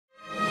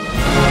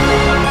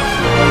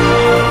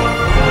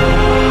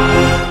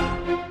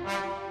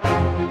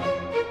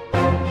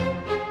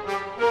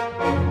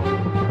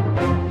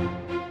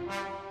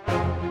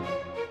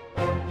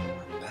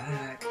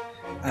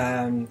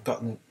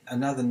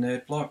another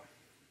Nerdblock,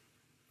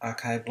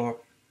 arcade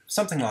block,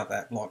 something like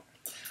that block.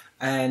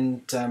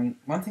 And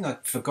one thing I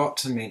forgot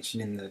to mention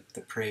in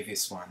the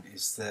previous one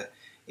is that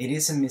it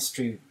is a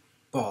mystery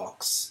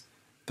box,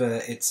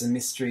 but it's a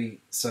mystery,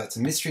 so it's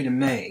a mystery to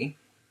me,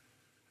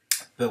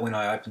 but when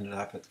I open it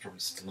up it's probably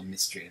still a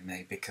mystery to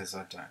me because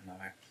I don't know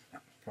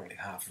probably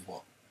half of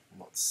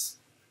what's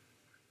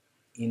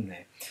in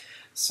there.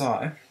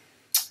 So,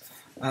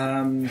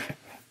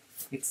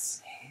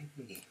 it's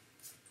heavy.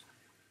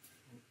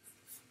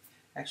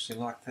 Actually,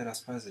 like that, I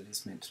suppose it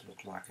is meant to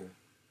look like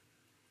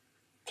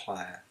a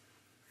player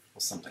or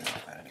something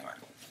like that anyway.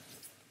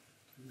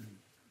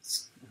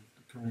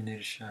 I probably need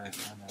a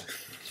shave,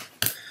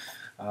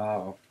 I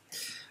know.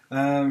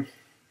 Oh.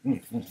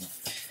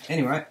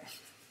 Anyway,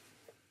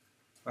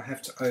 I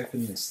have to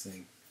open this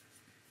thing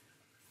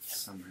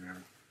somehow.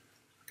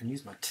 I can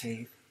use my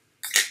teeth.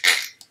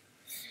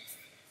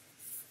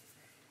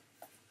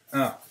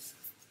 Oh.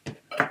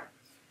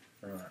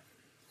 Right.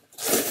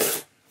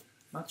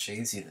 Much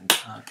easier than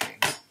parking.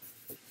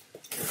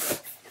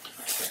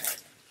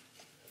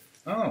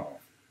 Oh,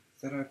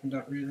 that opened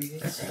up really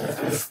easy.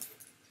 That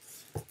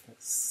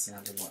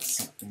sounded like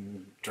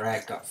something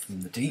dragged up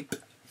from the deep.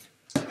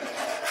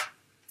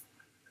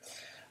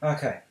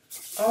 Okay.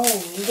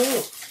 Oh,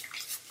 look!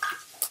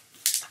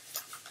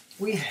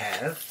 We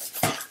have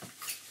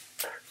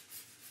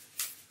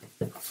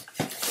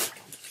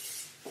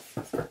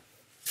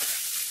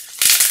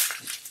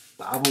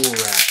bubble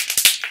wrap.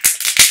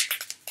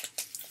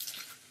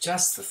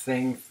 Just the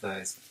thing for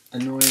those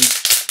annoying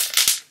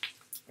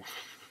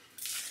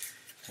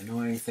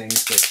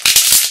things that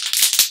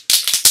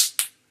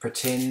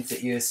pretend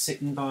that you're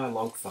sitting by a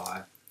log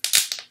fire.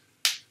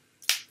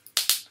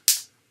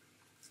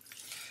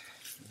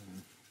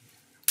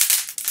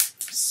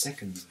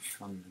 Seconds of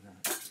fun with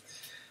that.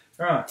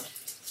 Right.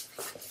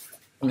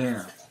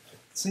 Now,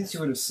 since you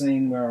would have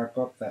seen where I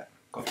got that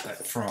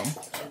from,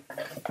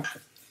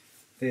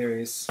 there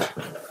is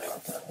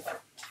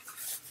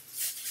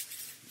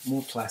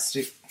more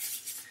plastic.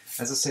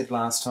 As I said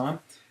last time,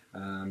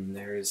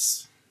 there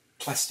is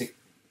plastic,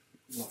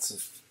 lots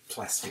of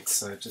plastic,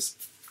 so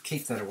just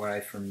keep that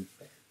away from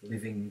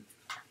living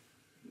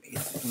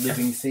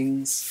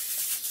things.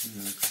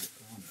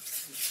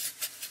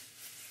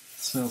 It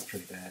smells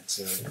pretty bad,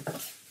 so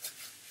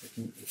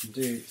you can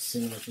do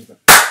similar things.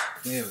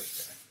 There we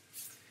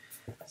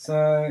go.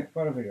 So,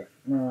 what have we got?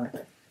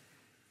 Right.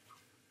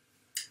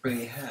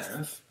 We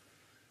have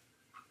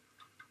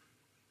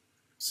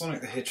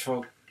Sonic the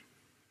Hedgehog.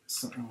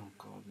 Oh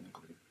god, I've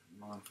got to be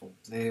mindful.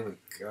 There we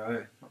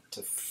go. Not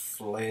to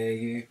flare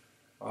you.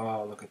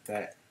 Oh, look at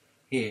that.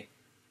 Here,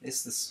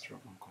 there's the straw.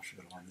 Oh gosh,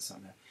 I've got to line this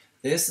up now.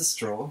 There's the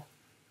straw.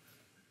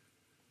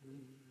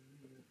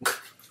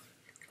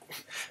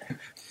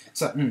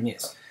 So,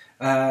 yes.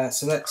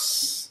 So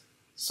that's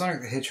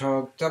Sonic the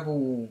Hedgehog,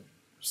 double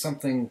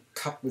something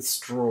cup with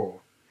straw.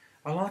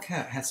 I like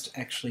how it has to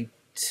actually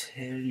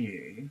tell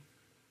you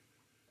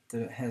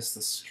that it has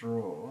the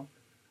straw.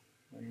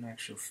 In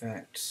actual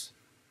fact,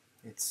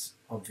 it's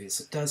obvious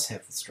it does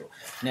have the straw.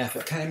 Now, if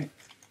it came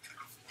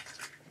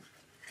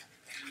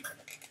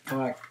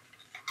like,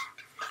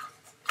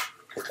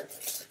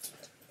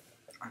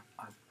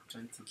 I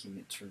don't think you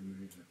meant to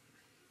remove it.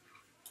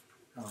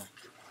 Oh.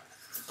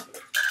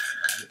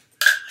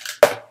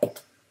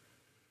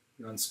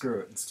 You unscrew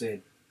it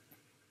instead.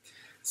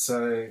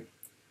 So,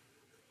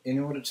 in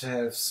order to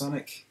have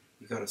Sonic,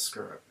 you got to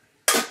screw it.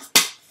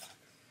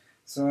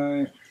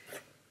 So,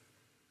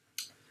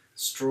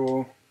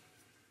 straw.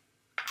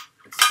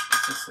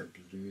 It's also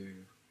blue.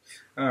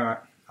 Alright,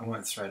 I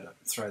won't throw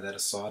that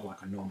aside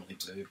like I normally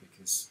do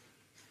because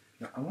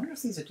I wonder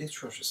if these are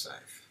dishwasher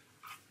safe.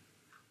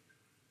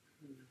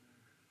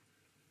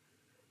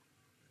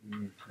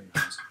 Who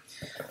knows?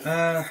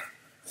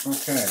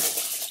 Okay.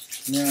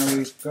 Now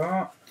we've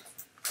got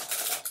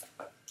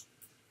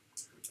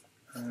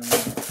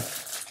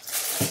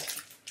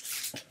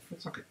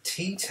looks like a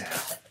tea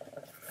towel.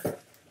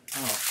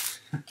 Oh,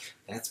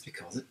 that's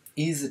because it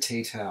is a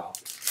tea towel.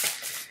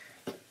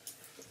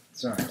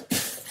 So,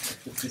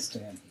 put this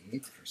down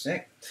here for a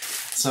sec.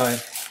 So,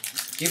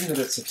 given that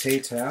it's a tea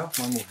towel,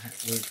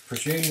 we'll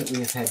presume that we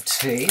have had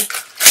tea,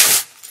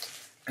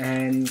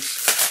 and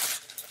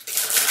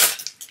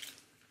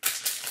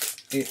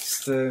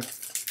it's the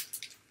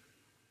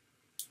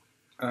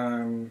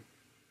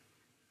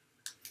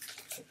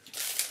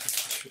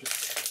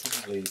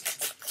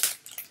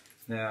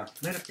now,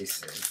 let it be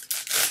said,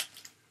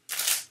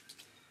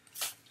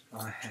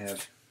 I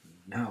have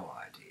no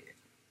idea.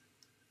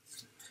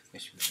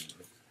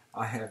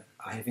 I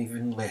have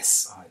even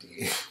less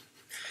idea.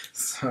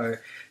 So,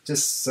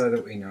 just so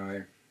that we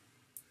know,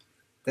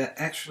 that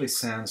actually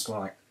sounds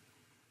like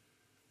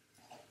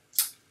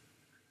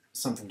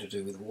something to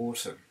do with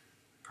water,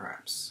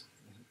 perhaps.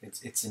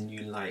 It's a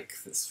new lake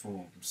that's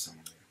formed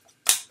somewhere.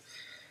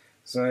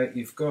 So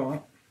you've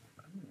got,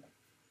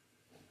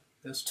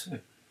 there's two.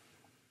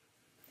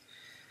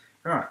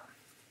 Right,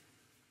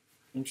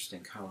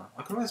 interesting colour.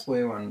 I could always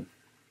wear one,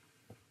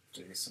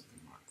 do something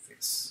like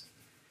this.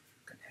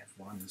 I can have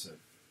one is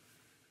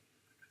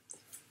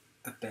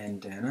a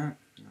bandana.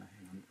 No,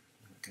 hang on,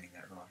 I'm not getting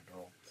that right at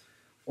all.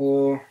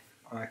 Or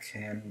I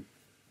can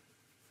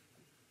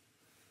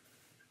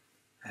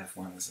have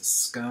one as a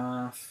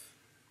scarf,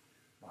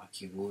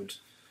 like you would.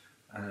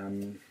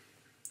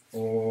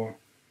 Or,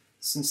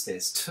 since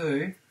there's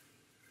two,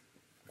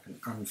 I can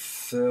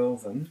unfurl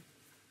them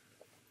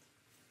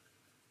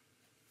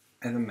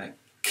and then make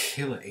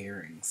killer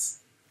earrings.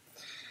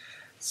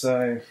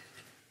 So,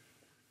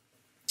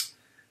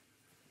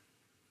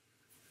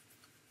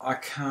 I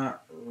can't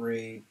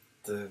read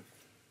the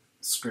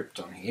script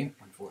on here,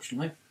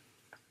 unfortunately,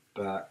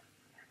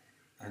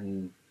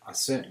 and I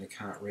certainly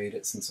can't read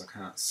it since I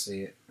can't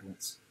see it, and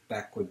it's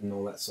backward and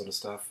all that sort of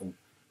stuff, and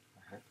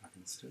I hope I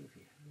can still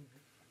hear it.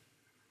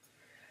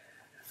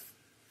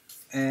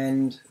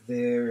 And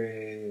there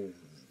is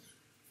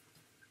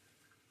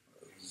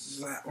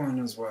that one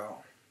as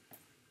well.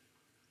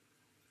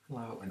 I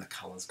love it when the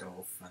colours go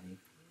all funny.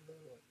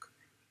 Look.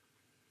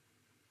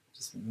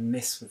 Just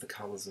mess with the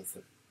colours of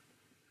the...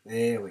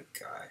 There we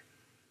go.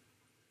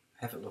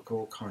 Have it look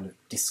all kind of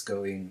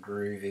disco-y and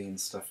groovy and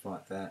stuff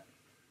like that.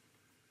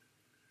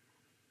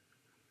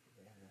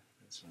 Yeah,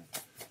 that's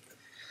right.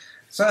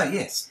 So,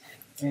 yes.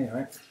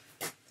 Anyway.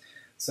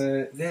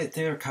 So, there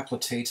are a couple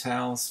of tea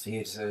towels for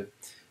you to,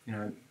 you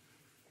know,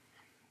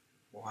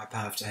 wipe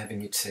after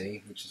having your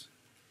tea, which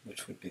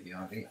would be the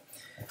idea.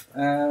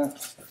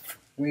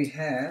 We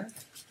have...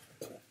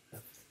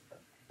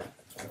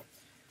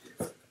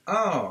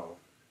 Oh!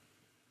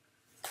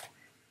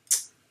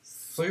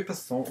 Super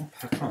salt and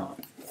pepper.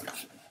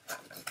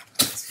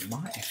 This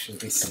might actually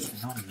be something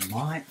I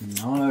might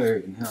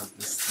know. No,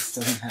 this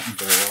doesn't happen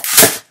very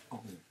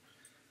often.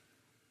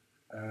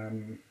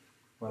 Oh.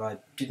 What I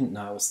didn't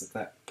know was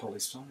that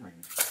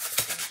polystyrene.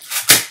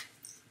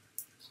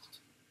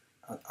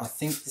 I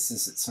think this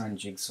is its own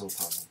jigsaw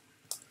puzzle.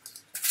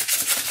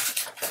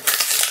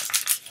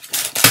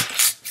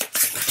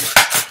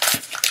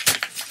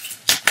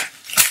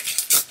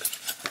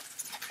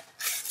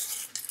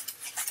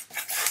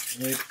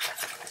 We're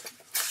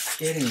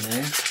getting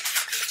there.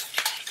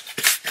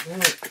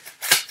 Look,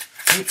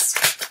 it's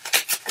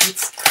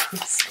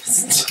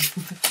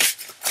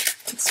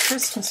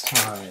Christmas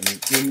time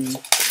in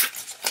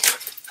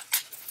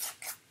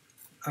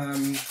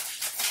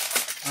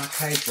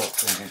arcade block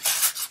land.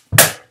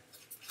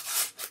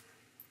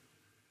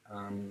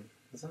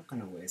 Was I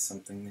going to wear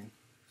something then?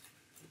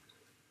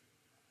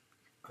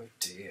 Oh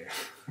dear,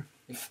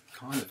 it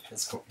kind of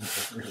has got me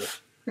everywhere.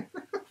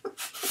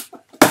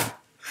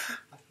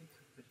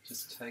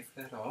 Just take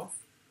that off,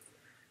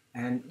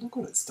 and look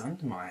what it's done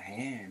to my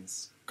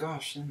hands.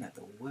 Gosh, isn't that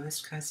the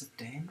worst case of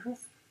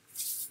dandruff?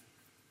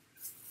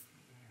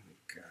 There we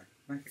go.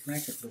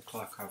 Make it look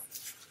like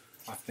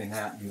I've been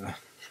out in the...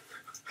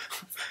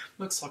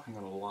 Looks like I'm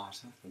going to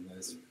light up in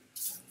those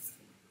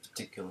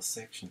particular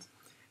sections.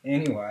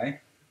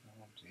 Anyway,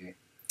 oh dear,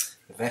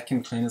 the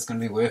vacuum cleaner's going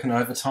to be working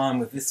overtime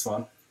with this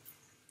one.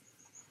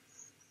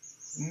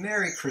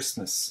 Merry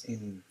Christmas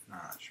in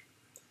March.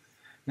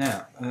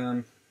 Now,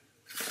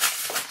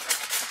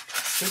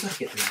 still got to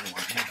get the other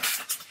one out.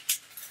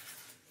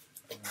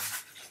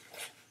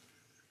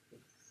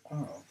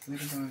 Oh, where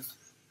did I...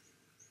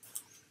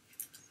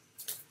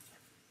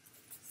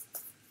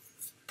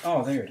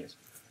 Oh, there it is.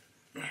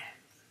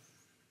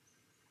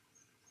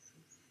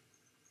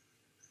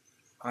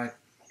 I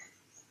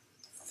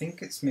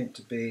think it's meant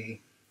to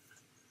be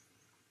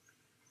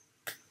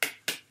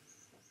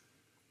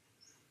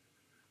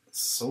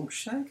salt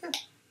shaker?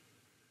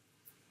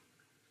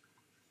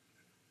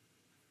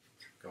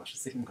 Gosh,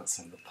 it's even got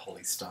some of the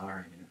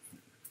polystyrene in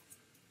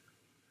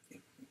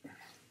it.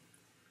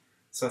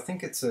 So I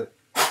think it's a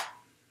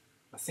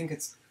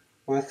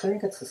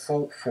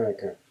salt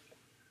shaker.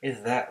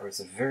 Either that or it's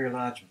a very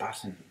large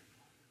button.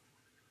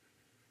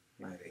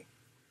 Maybe.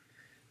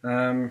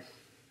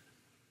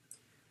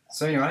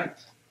 So anyway,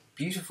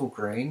 beautiful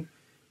green.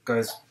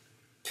 Goes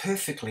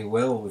perfectly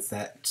well with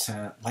that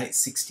late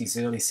 60s,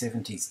 early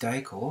 70s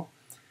decor.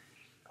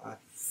 I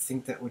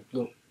think that would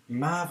look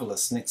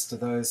marvellous next to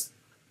those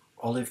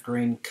olive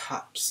green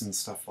cups and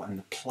stuff like, and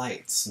the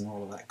plates and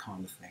all of that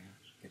kind of thing.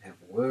 You could have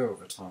a whirl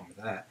of a time with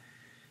that.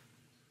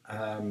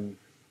 And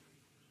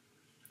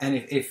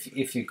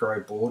if you grow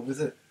bored with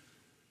it,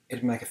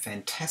 it'd make a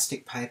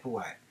fantastic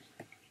paperweight.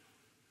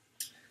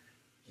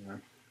 You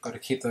know, got to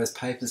keep those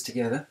papers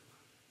together.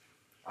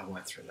 I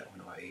won't throw that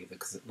one away either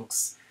because it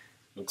looks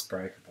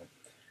breakable.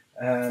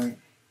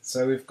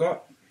 So we've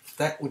got,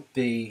 that would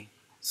be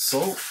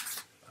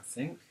salt, I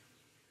think.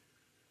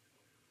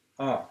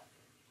 Oh,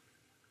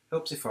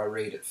 helps if I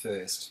read it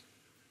first.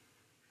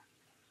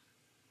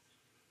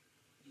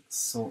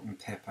 Salt and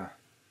pepper.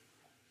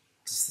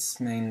 Does this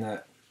mean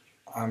that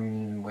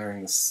I'm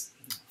wearing this?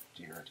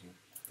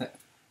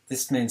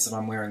 This means that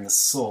I'm wearing the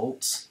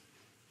salt.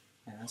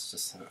 Yeah, let's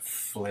just have a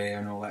flare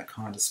and all that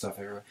kind of stuff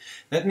everywhere.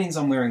 That means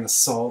I'm wearing the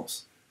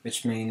salt,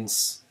 which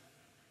means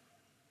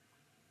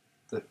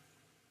that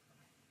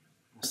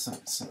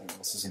something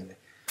else is in there.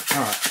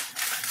 Alright.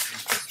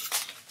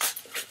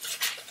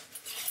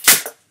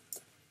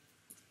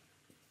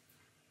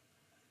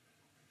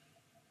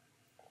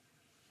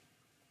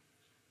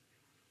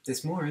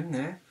 There's more in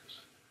there.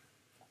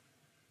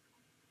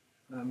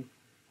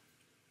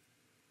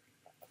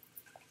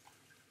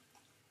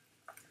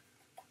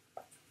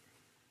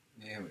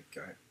 There we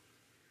go.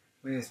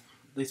 At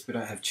least we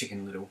don't have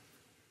Chicken Little.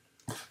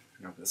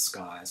 The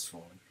sky is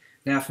falling.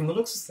 Now, from the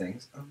looks of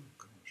things... Oh,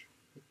 gosh.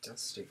 It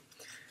does stick.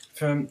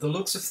 From the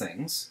looks of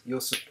things, you're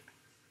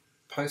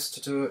supposed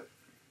to do it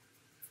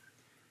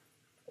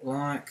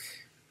like...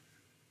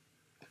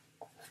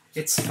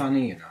 It's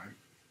funny, you know.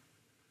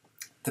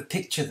 The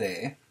picture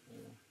there...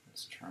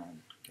 Let's try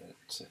and get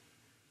it to...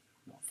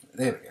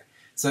 There we go.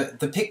 So,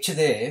 the picture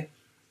there,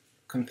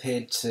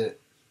 compared to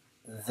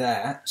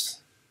that...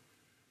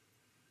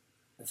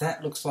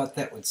 That looks like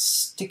that would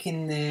stick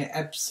in there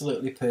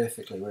absolutely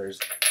perfectly, whereas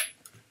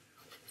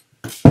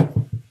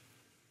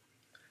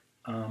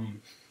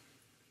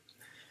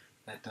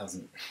that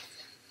doesn't.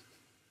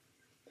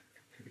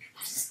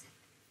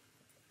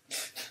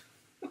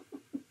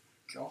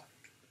 God,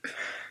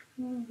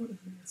 oh, what a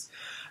mess.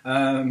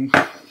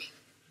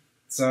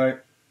 So,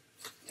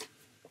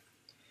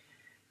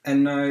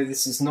 and no,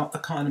 this is not the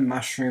kind of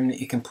mushroom that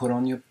you can put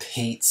on your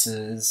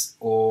pizzas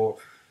or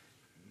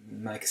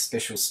make a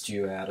special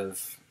stew out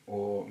of,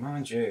 or,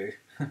 mind you,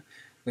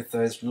 with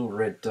those little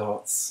red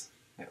dots,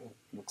 it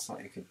looks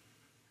like you could,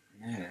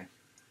 yeah,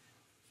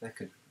 that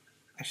could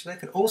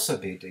also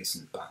be a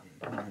decent button.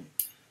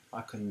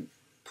 I can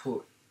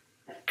put,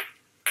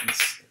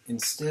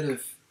 instead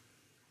of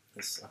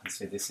this, I can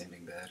see this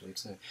ending badly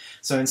too.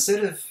 So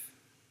instead of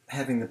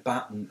having the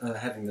button,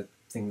 having the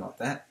thing like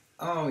that,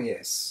 oh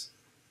yes,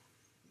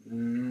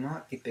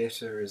 might be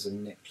better as a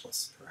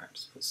necklace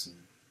perhaps, put some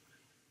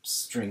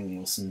string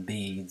or some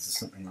beads or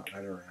something like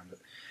that around it.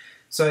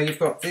 So you've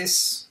got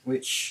this,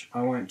 which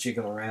I won't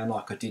jiggle around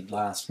like I did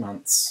last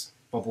month's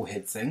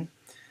bobblehead thing,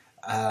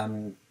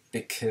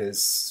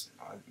 because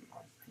I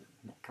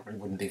probably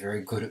wouldn't be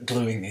very good at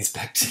gluing these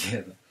back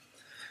together.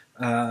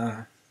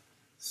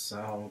 So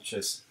I'll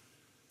just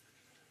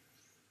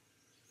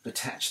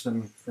detach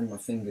them from my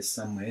fingers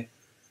somewhere.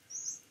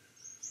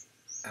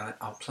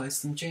 I'll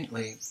place them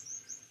gently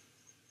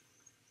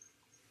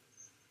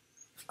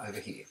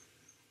over here.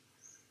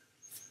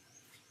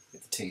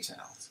 With the tea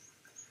towels.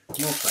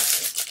 More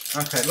plastic.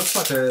 Okay, it looks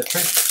like a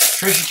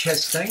treasure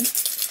chest thing.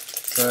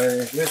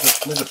 So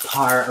there's a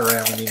pirate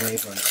around when you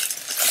need one.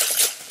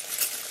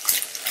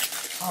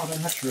 Oh, I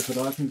don't have to rip it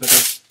open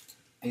because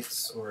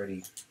it's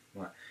already...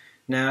 Right.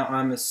 Now,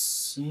 I'm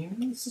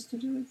assuming this is to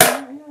do with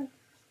that.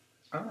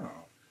 Oh.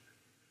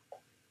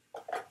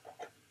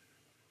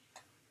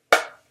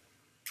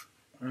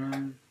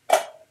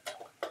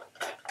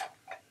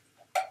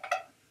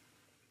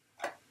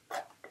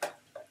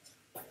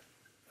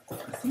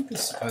 I think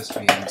this is supposed to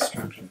be an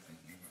instruction thing.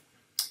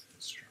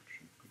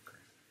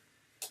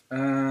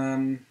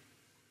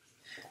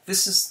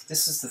 This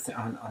is the thing,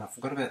 and I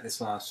forgot about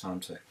this last time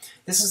too.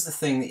 This is the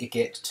thing that you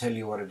get to tell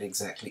you what it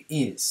exactly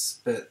is.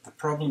 But the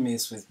problem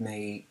is with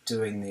me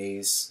doing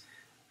these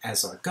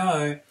as I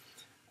go.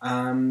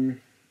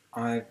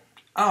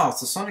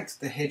 It's a Sonic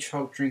the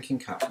Hedgehog drinking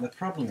cup. And the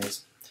problem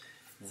is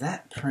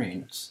that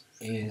print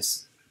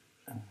is.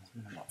 I'm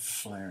not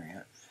flaring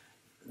it.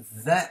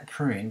 That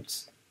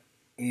print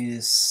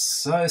is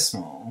so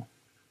small,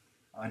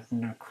 I'd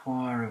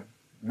require a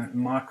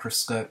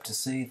microscope to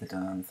see the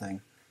darn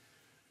thing.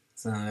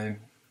 So,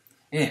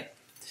 yeah.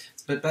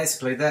 But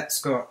basically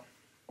that's got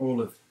all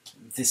of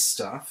this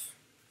stuff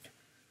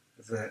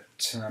that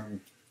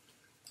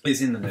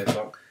is in the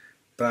Nerdblock,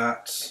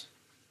 but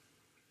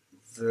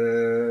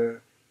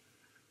the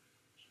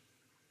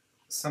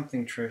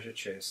something treasure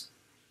chest,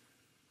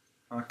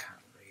 I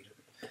can't read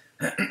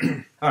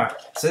it. Alright,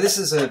 so this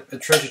is a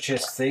treasure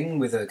chest thing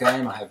with a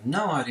game I have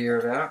no idea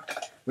about,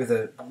 with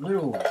a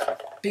little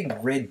big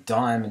red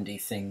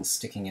diamondy thing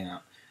sticking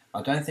out.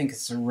 I don't think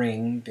it's a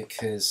ring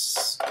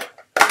because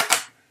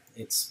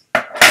it's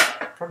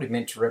probably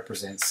meant to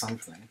represent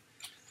something.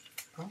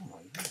 Oh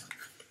yeah,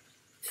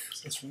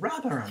 it's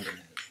rubber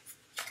underneath.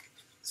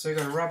 So you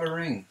got a rubber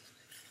ring.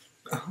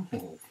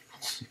 Oh,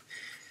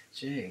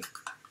 gee.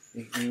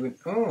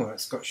 Oh,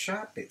 it's got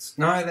sharp bits.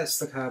 No, that's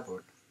the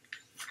cardboard.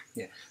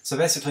 Yeah, so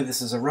basically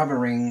this is a rubber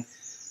ring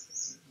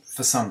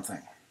for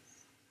something,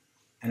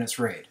 and it's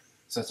red.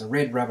 So it's a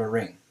red rubber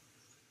ring,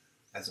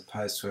 as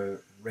opposed to a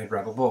red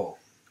rubber ball.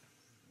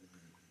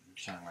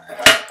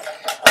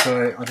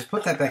 So I'll just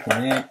put that back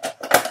in there,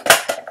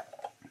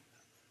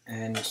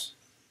 and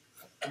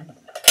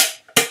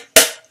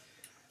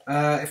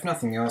if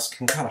nothing else,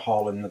 can cut a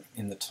hole in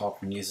the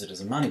top and use it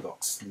as a money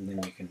box, and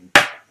then you can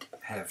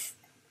have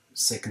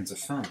seconds of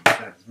fun with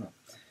that as well.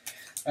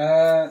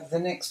 The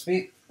next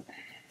bit.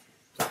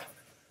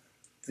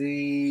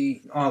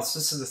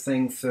 This is the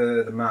thing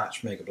for the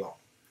March Mega Block.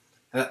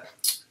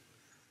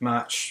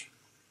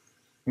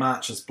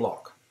 March's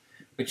Block.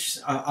 Which,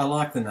 I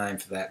like the name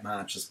for that,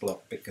 March's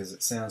Block, because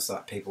it sounds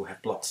like people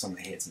have blocks on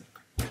their heads and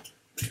they go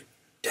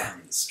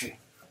down the street,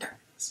 down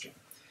the street.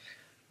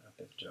 I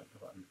better jump the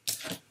button.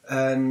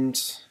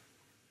 And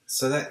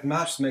so that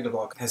March's Mega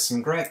Block has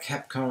some great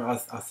Capcom.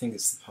 I think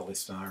it's the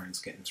polystyrene's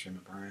getting through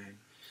my brain.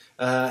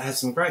 Has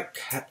some great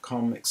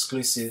Capcom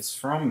exclusives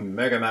from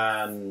Mega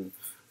Man.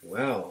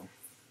 Well,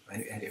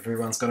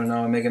 everyone's got to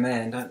know a Mega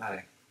Man, don't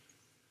they?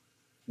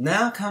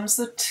 Now comes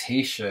the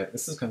t-shirt.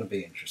 This is going to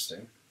be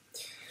interesting.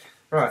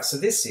 Right, so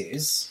this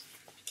is...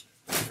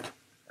 Oh,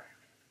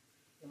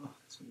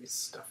 there's going to be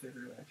stuff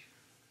everywhere.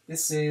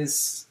 This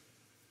is...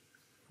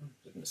 Oh,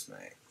 goodness me.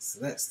 So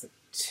that's the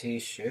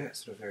t-shirt.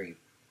 Sort of very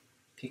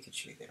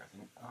Pikachu there, I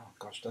think. Oh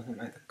gosh, doesn't it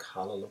make the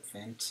colour look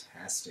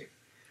fantastic?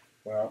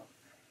 Well...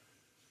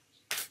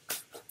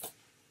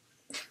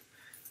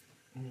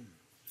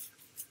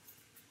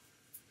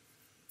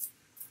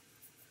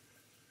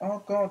 Oh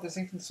god, there's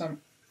even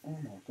some... Oh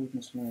my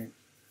goodness me.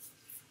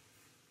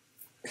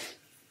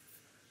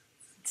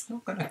 It's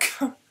not going to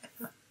come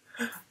out.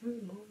 Oh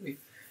lordy.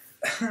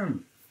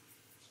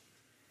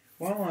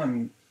 While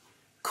I'm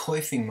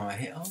coiffing my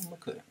hair... Oh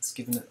look at it, it's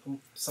given it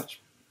such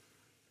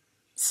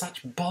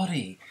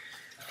body.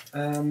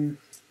 Blimey,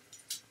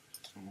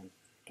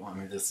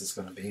 this is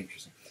going to be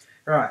interesting.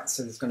 Right,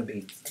 so there's going to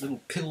be little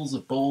pills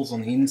of balls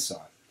on the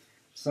inside.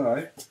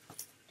 So,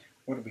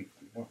 what we'll do...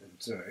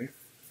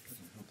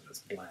 Doesn't help that it's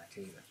black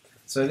either.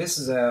 So this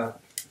is our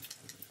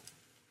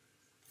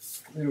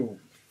little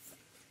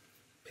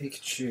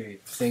Pikachu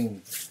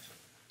thing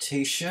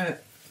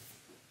t-shirt.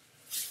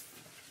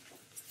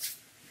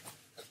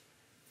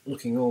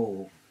 Looking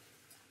all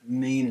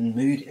mean and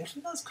moody.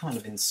 Actually, it does kind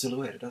of in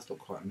silhouette. It does look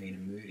quite mean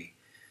and moody.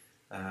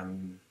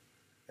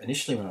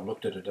 Initially when I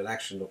looked at it, it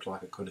actually looked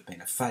like it could have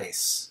been a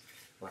face.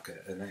 Like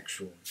an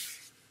actual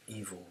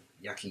evil,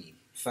 yucky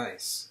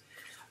face.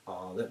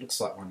 Oh, that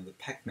looks like one of the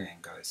Pac-Man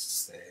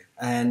ghosts there.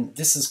 And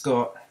this has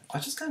got... I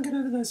just can't get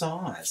over those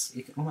eyes.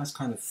 You can almost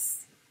kind of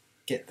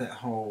get that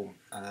whole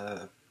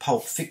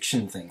Pulp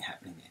Fiction thing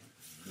happening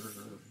there.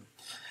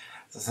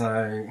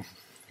 So...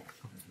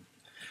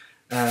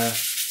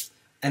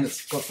 and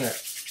it's got that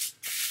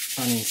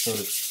funny sort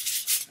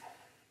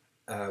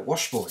of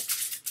washboard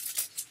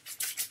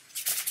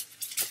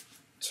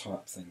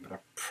type thing, but I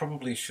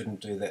probably shouldn't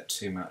do that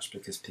too much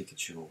because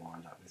Pikachu will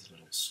wind up with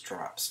little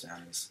stripes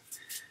down his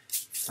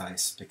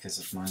face because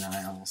of my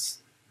nails.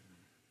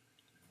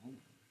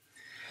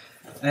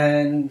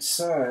 And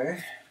so,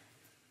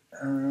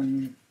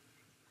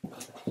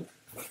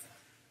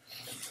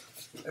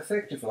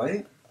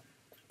 effectively,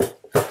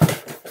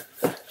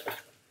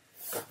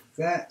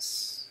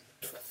 that's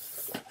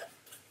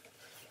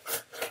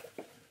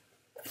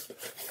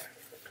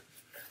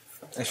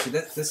actually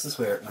this is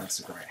where it makes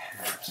a great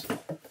hat.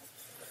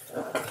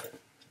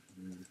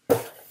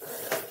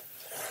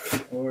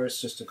 Or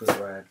it's just a good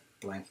way of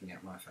blanking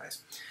out my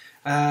face.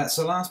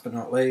 So last but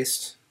not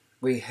least,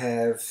 we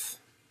have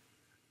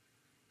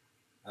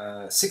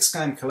a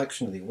 6-game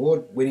collection of the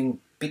award-winning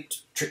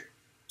Bit Trip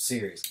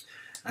series.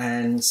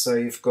 And so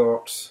you've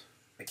got,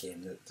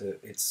 again,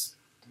 it's...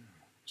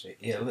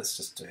 Yeah, let's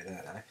just do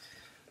that, eh?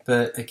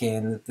 But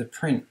again, the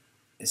print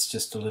is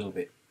just a little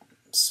bit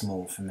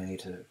small for me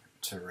to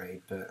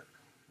read, but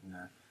you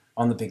know,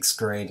 on the big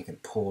screen you can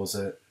pause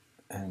it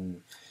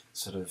and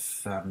sort of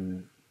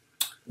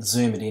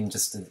zoom it in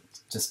just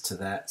to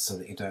that so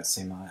that you don't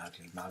see my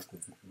ugly mug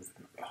with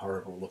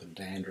horrible looking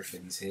dandruff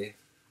in his hair.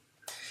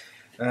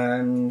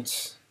 And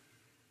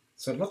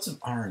so lots of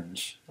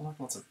orange. I like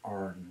lots of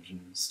orange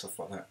and stuff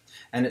like that.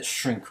 And it's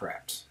shrink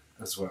wrapped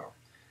as well.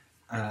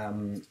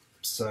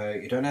 So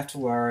you don't have to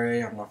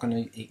worry. I'm not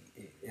going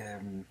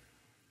to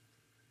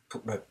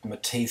put my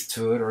teeth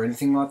to it or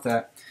anything like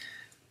that.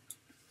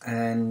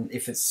 And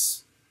if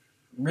it's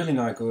really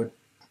no good,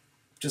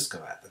 just go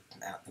out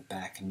the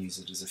back and use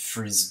it as a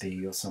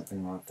frisbee or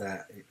something like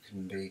that. It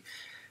can be.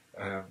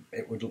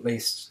 It would at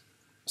least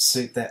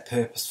suit that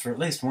purpose for at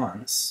least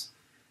once,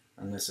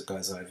 unless it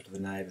goes over to the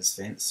neighbour's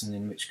fence, and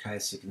in which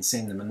case you can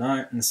send them a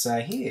note and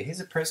say, here's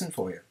a present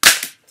for you.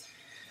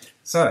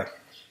 So,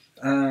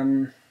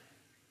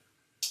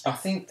 I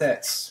think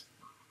that's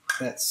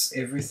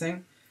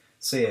everything.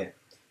 So yeah,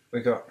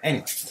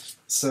 anyway,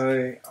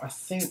 so I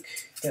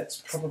think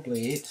that's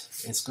probably it.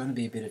 It's going to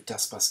be a bit of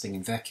dust busting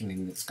and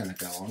vacuuming that's going to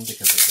go on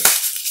because of the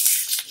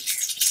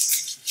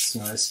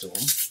snowstorm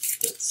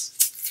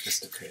that's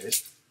just occurred.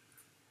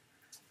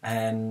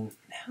 And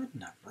how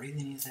did I breathe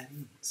any of that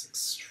in? It's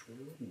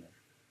extraordinary.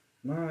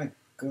 My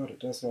God, it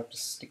does like to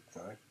stick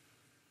though.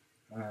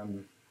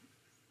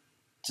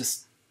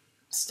 Just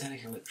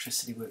static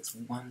electricity works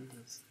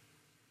wonders.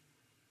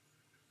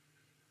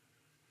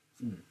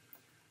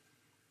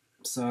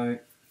 So,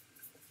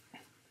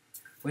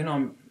 when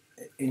I'm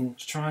in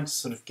trying to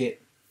sort of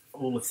get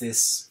all of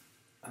this,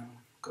 oh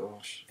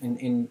gosh,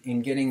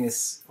 in getting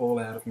this all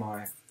out of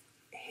my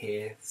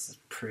hair, this has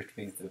proved to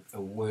be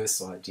a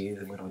worse idea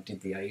than when I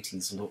did the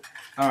 80s look.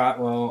 Alright,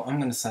 well, I'm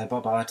going to say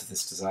bye-bye to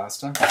this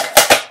disaster.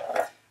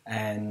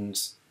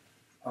 And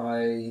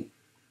I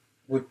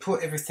would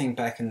put everything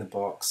back in the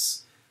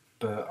box,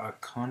 but I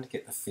kind of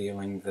get the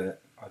feeling that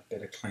I'd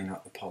better clean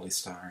up the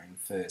polystyrene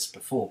first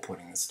before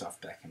putting the stuff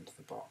back into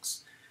the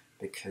box,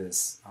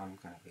 because I'm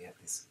going to be at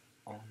this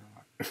all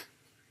night.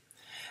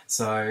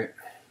 So,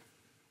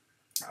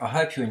 I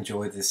hope you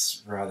enjoyed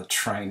this rather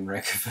train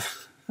wreck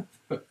of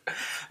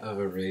of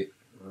a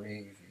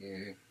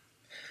review.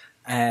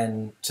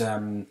 And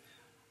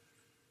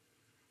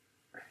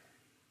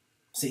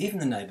see, even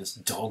the neighbours'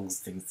 dogs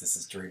think this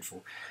is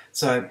dreadful.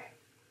 So,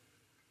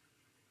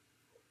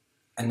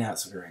 and now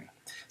it's agreeing.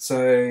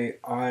 So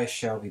I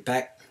shall be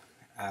back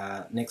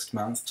next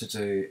month to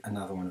do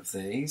another one of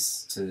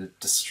these, to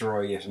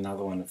destroy yet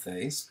another one of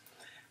these,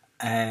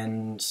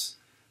 and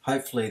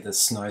hopefully the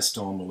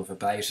snowstorm will have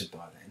abated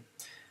by then.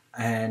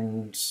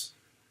 And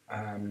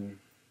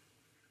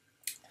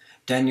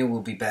Daniel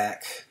will be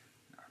back.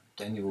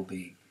 He'll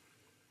be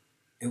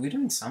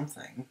doing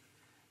something.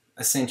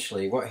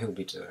 Essentially, what he'll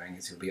be doing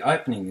is he'll be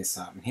opening this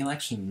up, and he'll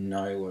actually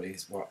know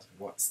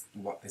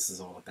what this is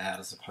all about,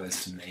 as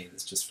opposed to me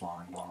that's just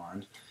flying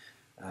blind.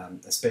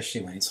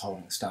 Especially when he's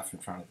holding stuff in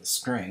front of the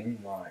screen,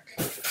 like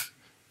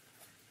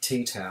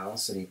tea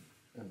towels that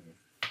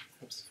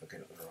oops, if I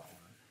get it the right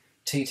one.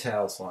 Tea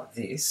towels like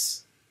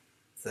this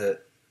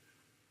that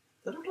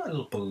look like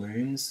little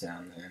balloons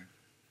down there.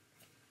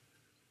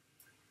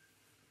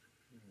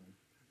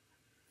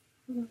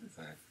 What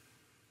are they?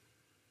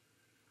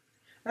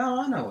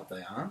 Oh, I know what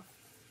they are.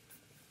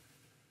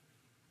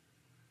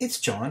 It's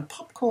giant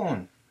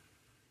popcorn.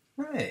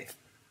 Hey.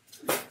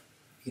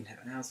 You can have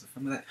hours of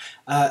fun with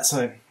that.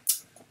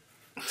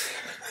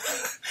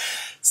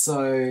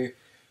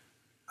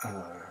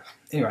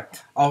 Anyway,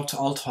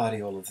 I'll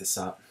tidy all of this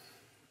up.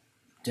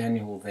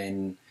 Daniel will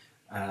then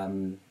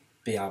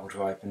be able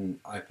to open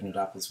it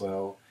up as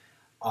well.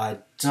 I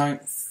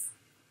don't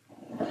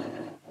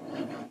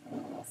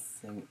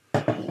think.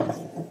 There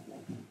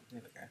we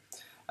go.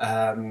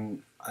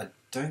 I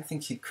don't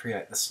think he'd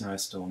create the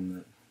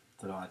snowstorm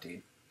that I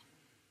did,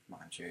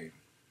 mind you.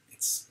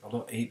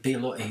 It'd be a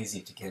lot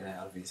easier to get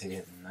out of his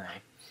hair than me.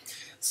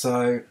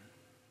 So,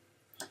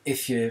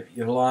 if you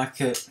like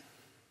it,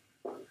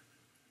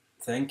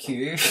 thank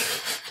you.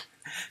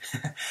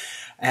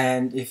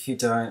 And if you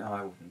don't,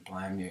 I wouldn't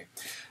blame you.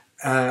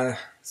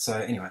 So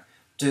anyway,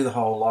 do the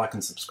whole like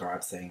and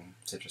subscribe thing,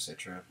 etc.,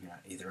 etc. You know,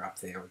 either up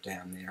there or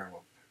down there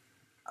or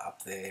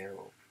up there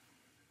or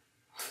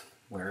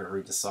wherever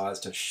he decides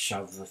to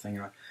shove the thing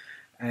on.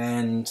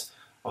 And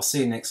I'll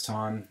see you next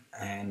time.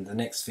 And the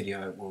next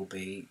video will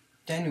be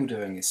Daniel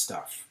doing his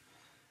stuff.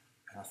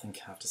 And I think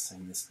after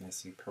seeing this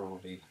mess, he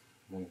probably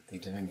will be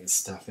doing his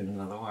stuff in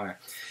another way.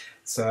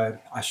 So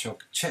I shall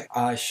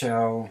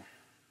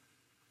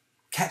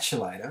catch you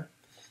later.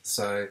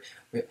 So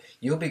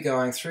you'll be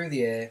going through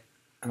the air,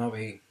 and I'll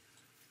be,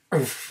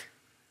 oof,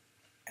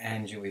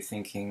 and you'll be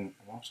thinking,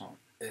 what on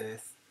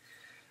earth?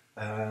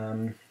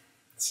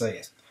 So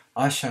yes,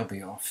 I shall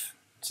be off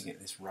to get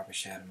this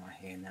rubbish out of my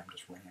hair. Now I'm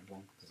just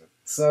rambling.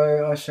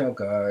 So I shall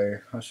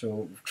go. I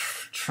shall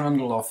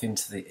trundle off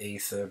into the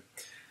ether,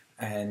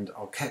 and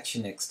I'll catch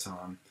you next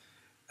time.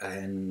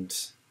 And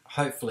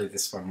hopefully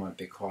this one won't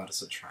be quite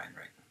as a train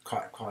wreck,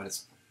 quite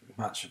as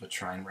much of a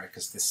train wreck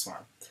as this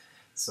one.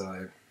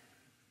 So,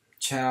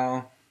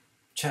 ciao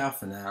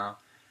for now,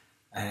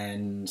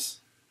 and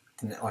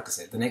like I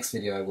said, the next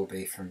video will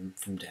be from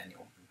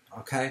Daniel.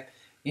 Okay,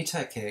 you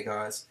take care,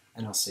 guys,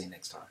 and I'll see you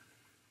next time.